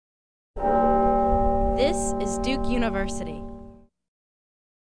This is Duke University.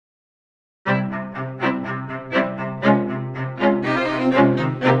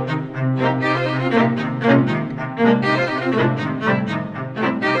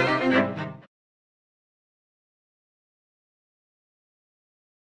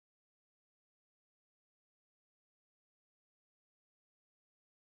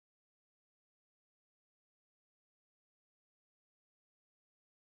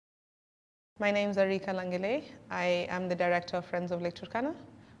 My name is Ikal Angelei. I am the director of Friends of Lake Turkana.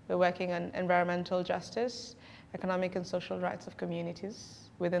 We're working on environmental justice, economic and social rights of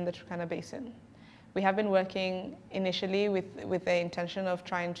communities within the Turkana Basin. We have been working initially with the intention of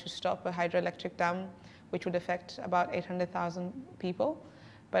trying to stop a hydroelectric dam which would affect about 800,000 people.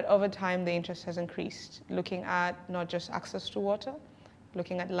 But over time, the interest has increased, looking at not just access to water,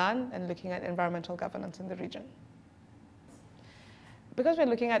 looking at land, and looking at environmental governance in the region. Because we're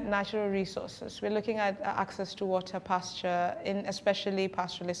looking at natural resources, we're looking at access to water, pasture, in especially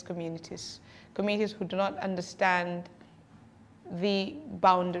pastoralist communities, communities who do not understand the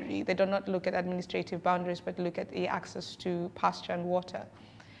boundary. They do not look at administrative boundaries, but look at the access to pasture and water.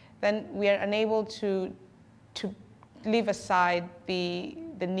 Then we are unable to leave aside the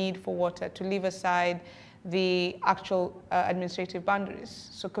need for water, to leave aside the actual administrative boundaries.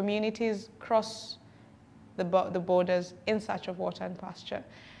 So communities cross the borders in search of water and pasture.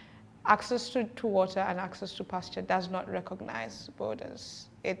 Access to water and access to pasture does not recognize borders.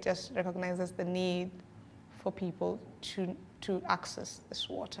 It just recognizes the need for people to access this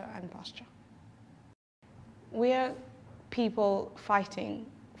water and pasture. We are people fighting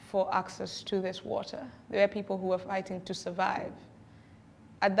for access to this water. There are people who are fighting to survive.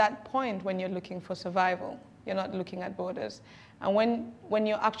 At that point, when you're looking for survival, you're not looking at borders. And when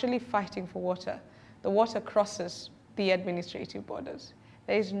you're actually fighting for water, the water crosses the administrative borders.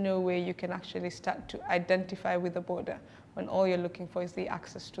 There is no way you can actually start to identify with the border when all you're looking for is the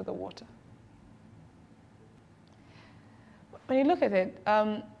access to the water. When you look at it,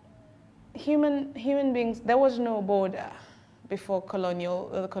 human beings, there was no border before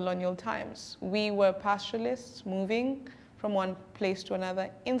colonial times. We were pastoralists moving from one place to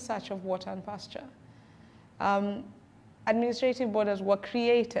another in search of water and pasture. Administrative borders were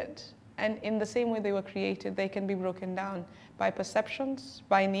created, and in the same way they were created, they can be broken down by perceptions,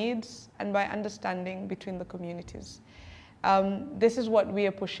 by needs, and by understanding between the communities. This is what we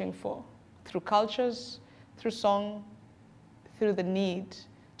are pushing for, through cultures, through song, through the need,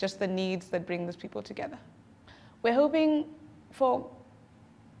 just the needs that bring these people together. We're hoping for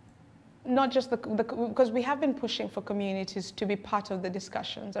not just because we have been pushing for communities to be part of the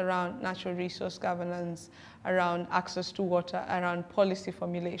discussions around natural resource governance, around access to water, around policy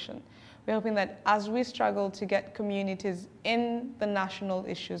formulation. We're hoping that as we struggle to get communities in the national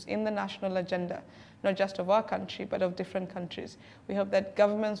issues, in the national agenda, not just of our country, but of different countries, we hope that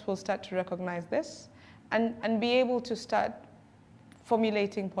governments will start to recognize this and be able to start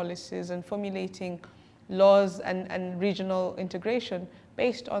formulating policies and formulating laws and regional integration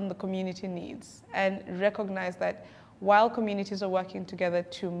based on the community needs, and recognize that while communities are working together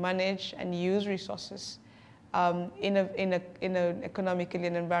to manage and use resources in an economically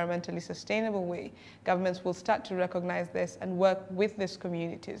and environmentally sustainable way, governments will start to recognize this and work with these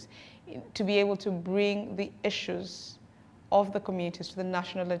communities to be able to bring the issues of the communities to the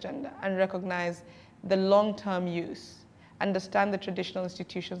national agenda and recognize the long-term use, understand the traditional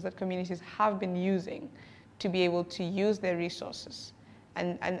institutions that communities have been using to be able to use their resources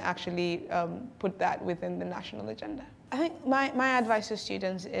and actually put that within the national agenda. I think my advice to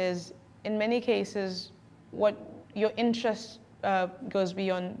students is, in many cases, what your interest goes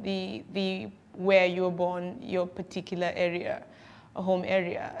beyond the where you were born, your particular area, a home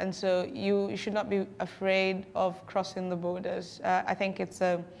area. And so you should not be afraid of crossing the borders. I think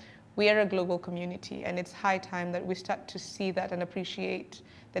we are a global community, and it's high time that we start to see that and appreciate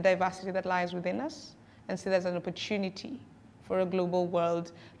the diversity that lies within us, and see that as an opportunity for a global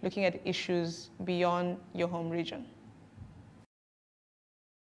world looking at issues beyond your home region.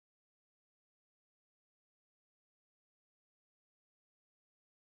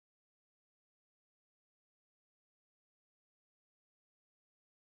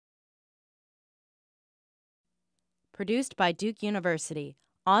 Produced by Duke University,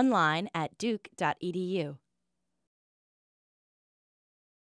 online at duke.edu.